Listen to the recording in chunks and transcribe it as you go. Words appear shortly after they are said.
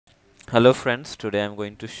Hello friends, today I'm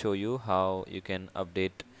going to show you how you can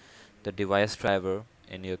update the device driver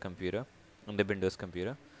in your computer, on the Windows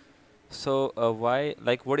computer. So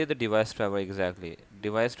what is the device driver exactly?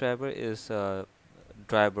 Device driver is a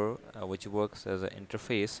driver which works as an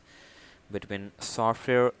interface between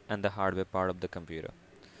software and the hardware part of the computer.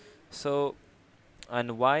 So,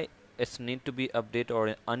 and why it's need to be update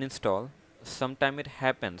or uninstall? Sometime it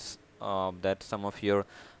happens that some of your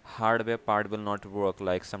hardware part will not work,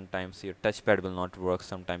 like sometimes your touchpad will not work,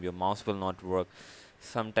 sometimes your mouse will not work,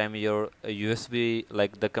 sometimes your USB,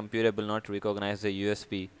 like the computer will not recognize the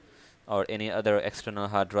USB or any other external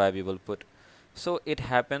hard drive you will put. So it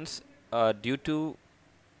happens due to,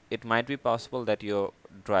 it might be possible that your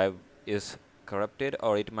drive is corrupted,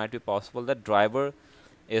 or it might be possible that driver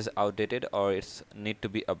is outdated or it's need to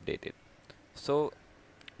be updated. So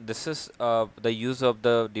this is the use of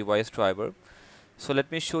the device driver. So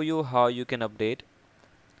let me show you how you can update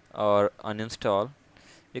or uninstall.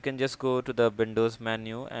 You can just go to the Windows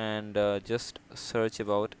menu and just search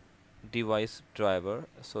about device driver.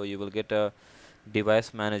 So you will get a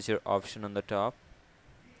device manager option on the top,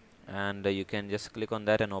 and you can just click on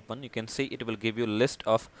that and open. You can see it will give you list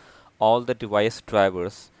of all the device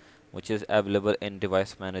drivers which is available in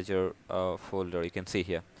device manager folder. You can see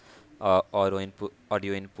here audio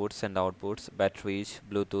inputs and outputs, batteries,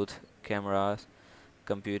 Bluetooth, cameras,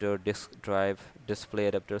 computer, disk drive, display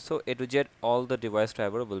adapter. So A to Z all the device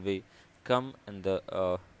driver will be come in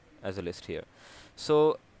the as a list here.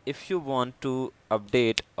 So if you want to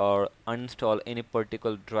update or uninstall any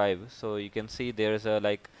particular drive, so you can see there is a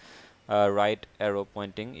right arrow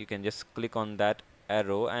pointing. You can just click on that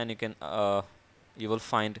arrow and you will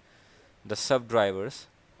find the subdrivers,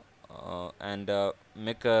 and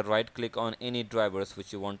make a right click on any drivers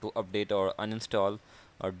which you want to update or uninstall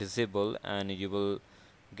or disable, and you will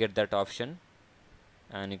get that option,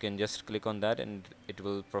 and you can just click on that and it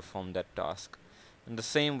will perform that task. In the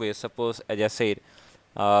same way, suppose as I said,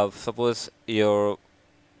 suppose your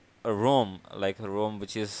ROM, like a ROM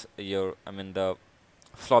which is your, I mean the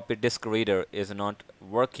floppy disk reader is not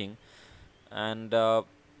working, and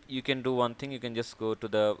you can do one thing. You can just go to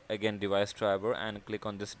the again device driver and click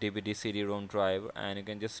on this DVD CD-ROM drive, and you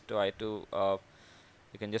can just try to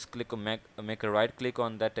you can just click on make a right click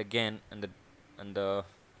on that again, and the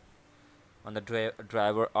on the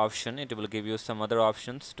driver option it will give you some other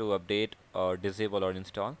options to update or disable or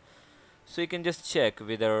install. So you can just check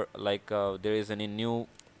whether there is any new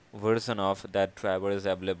version of that driver is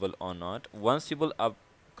available or not. Once you will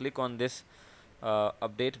click on this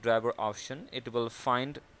update driver option, it will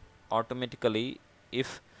find automatically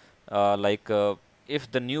if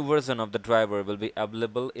if the new version of the driver will be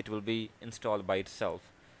available, it will be installed by itself.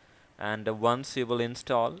 And once you will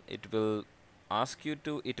install, it may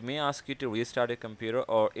ask you to restart your computer,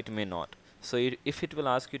 or it may not. So if it will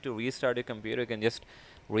ask you to restart your computer, you can just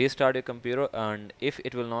restart your computer, and if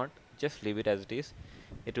it will not, just leave it as it is.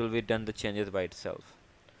 It will be done the changes by itself.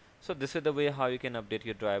 So this is the way how you can update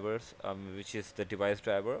your drivers, which is the device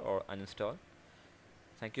driver or uninstall.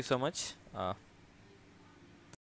 Thank you so much.